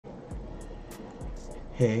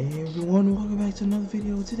Hey everyone, welcome back to another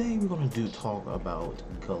video. Today we're gonna talk about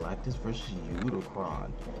Galactus vs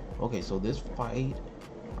Unicron. Okay, so this fight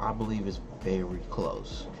I believe is very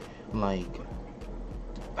close. For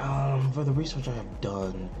the research I have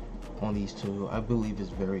done on these two, I believe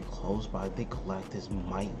it's very close, but I think Galactus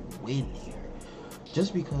might win here.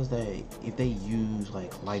 Just because if they use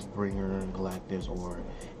like Lightbringer Galactus or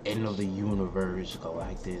End of the Universe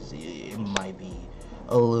Galactus, it might be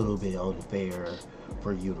a little bit unfair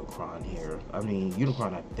for Unicron here. I mean,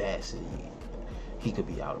 Unicron at best, he could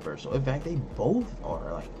be Outerversal. In fact, they both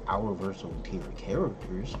are like Outerversal tier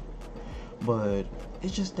characters, but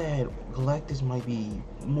it's just that Galactus might be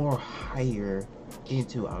more higher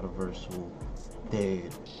into Outerversal than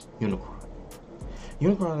Unicron.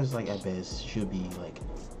 Unicron is like at best should be like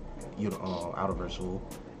Outerversal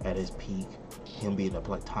at his peak, him being a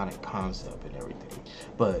platonic concept and everything,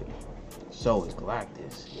 but so is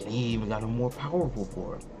Galactus, and he even got a more powerful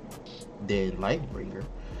form than Lightbringer.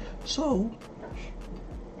 So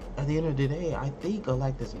at the end of the day, I think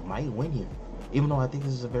Galactus might win here, even though I think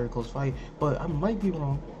this is a very close fight, but I might be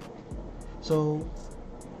wrong. So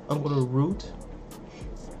I'm gonna root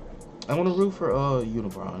for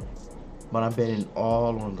Unicron, but I'm betting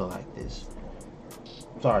all on Galactus.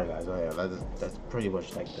 Sorry guys, that's pretty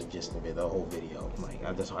much like the gist of it, the whole video. Like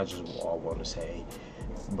I just all want to say,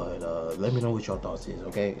 but let me know what your thoughts is,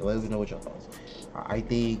 okay? Let me know what your thoughts. I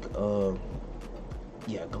think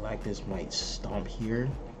yeah, Galactus might stomp here,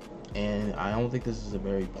 and I don't think this is a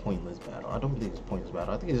very pointless battle. I don't think it's a pointless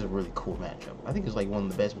battle. I think it's a really cool matchup. I think it's like one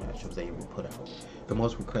of the best matchups they ever put out, the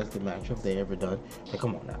most requested matchup they ever done. Like,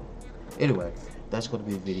 come on now. Anyway, that's going to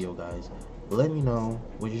be the video, guys. Let me know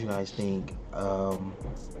what you guys think,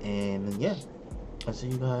 and yeah, I'll see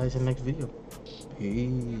you guys in the next video.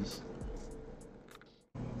 Peace.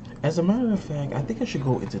 As a matter of fact, I think I should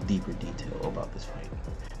go into deeper detail about this fight.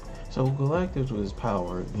 So Galactus with his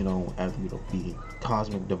power, after being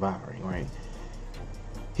cosmic devouring, right?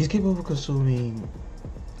 He's capable of consuming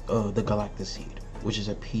the Galactus seed, which is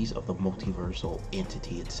a piece of the multiversal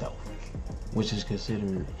entity itself, which is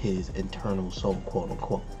considered his internal soul, quote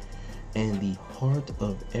unquote, and the heart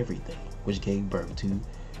of everything, which gave birth to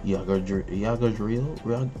Yagdriel,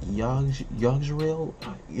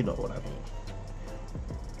 you know what I mean.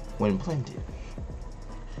 When planted,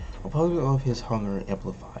 upon of his hunger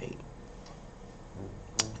amplified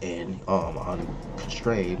and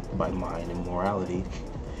unconstrained by mind and morality,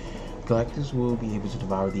 Galactus will be able to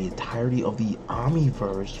devour the entirety of the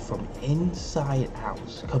Omniverse from inside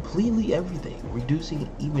out, completely everything, reducing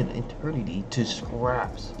even eternity to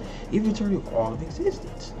scraps, even turning all of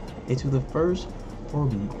existence into the first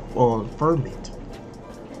ferment.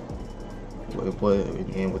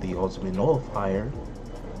 And with the ultimate nullifier,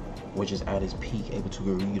 which is at its peak, able to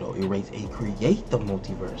erase and create the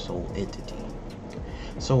multiversal entity.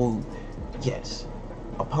 So yes,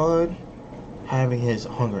 upon having his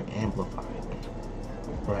hunger amplified,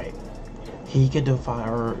 right, he could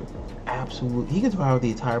devour the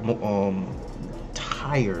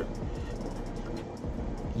entire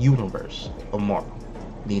universe of Marvel,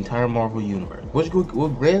 the entire Marvel universe, which will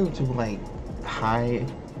grant him to like high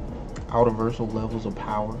outerversal levels of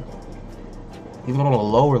power. Even on a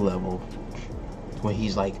lower level, when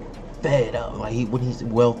he's like fed up, when he's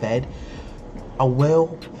well fed, a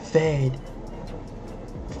well-fed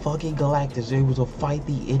fucking Galactus is able to fight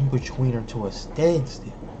the in-betweener to a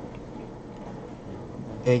standstill.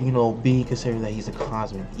 And being considered that he's a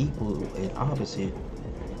cosmic equal and opposite,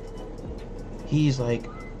 he's like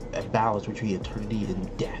a balance between eternity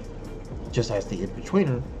and death, just as the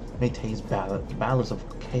in-betweener maintains balance of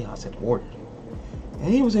chaos and order.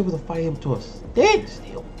 And he was able to fight him to a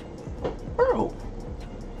standstill. Bro,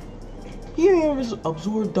 he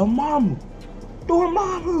absorbed Dormammu.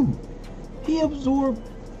 He absorbed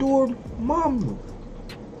Dormammu.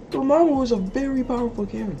 Dormammu is a very powerful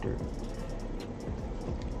character.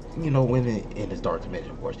 In his dark dimension,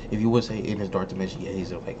 of course. If you would say in his dark dimension, yeah,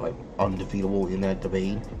 he's like undefeatable in that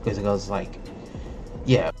domain, because like,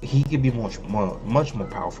 yeah, he could be much more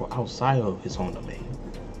powerful outside of his own domain,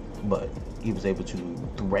 but he was able to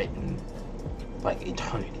threaten like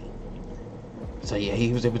eternity. So yeah,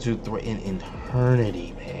 he was able to threaten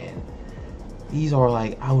eternity, man. These are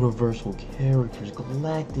like outerversal characters.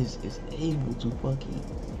 Galactus is able to fucking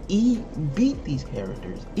beat these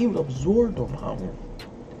characters, even absorb them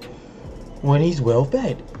when he's well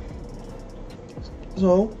fed.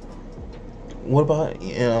 So what about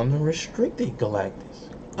unrestricted Galactus?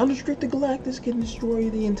 Unrestricted Galactus can destroy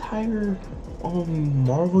the entire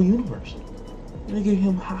Marvel universe. Making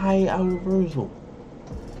him high outerversal.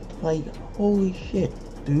 Like, holy shit,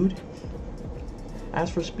 dude. As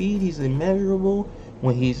for speed, he's immeasurable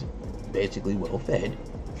when he's basically well fed.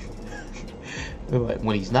 But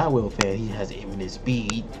when he's not well fed, he has infinite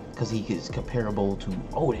speed because he is comparable to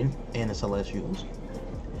Odin and the Celestials.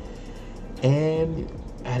 And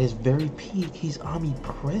at his very peak, he's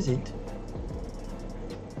omnipresent.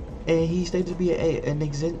 And he's stated to be an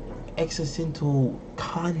existential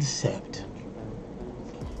concept.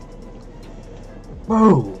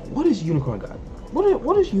 Bro, what is Unicron got?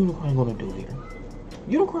 What is Unicron gonna do here?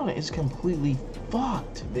 Unicron is completely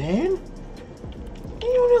fucked, man.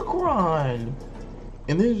 Unicron.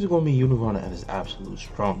 And this is gonna be Unicron at his absolute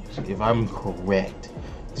strongest. If I'm correct,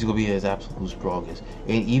 he's gonna be at his absolute strongest.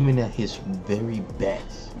 And even at his very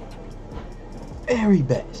best. Very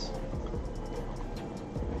best.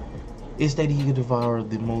 It's that he could devour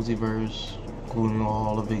the multiverse, including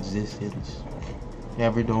all of existence,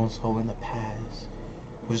 ever done so in the past,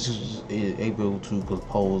 which is able to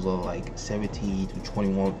compose of like 17 to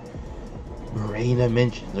 21 brain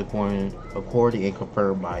dimensions, according and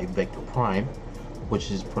confirmed by Vector Prime,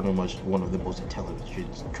 which is pretty much one of the most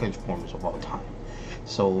intelligent Transformers of all time.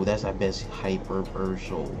 So that's our best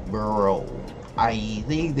hyperversal bro. I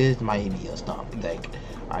think this might be a stopping deck.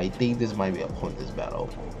 I think this might be a pointless battle.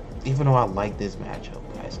 Even though I like this matchup,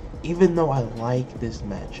 guys. Even though I like this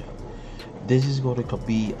matchup, this is going to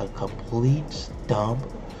be a complete stump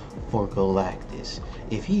for Galactus.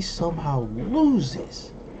 If he somehow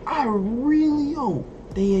loses, I really hope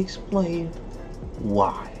they explain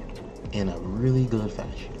why in a really good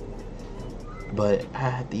fashion. But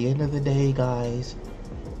at the end of the day, guys,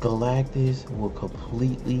 Galactus will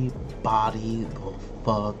completely body the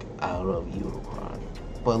fuck out of Unicron.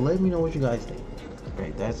 But let me know what you guys think.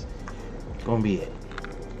 Right, that's gonna be it.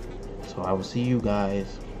 So I will see you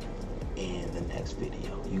guys in the next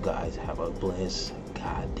video. You guys have a blessed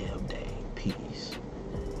goddamn day.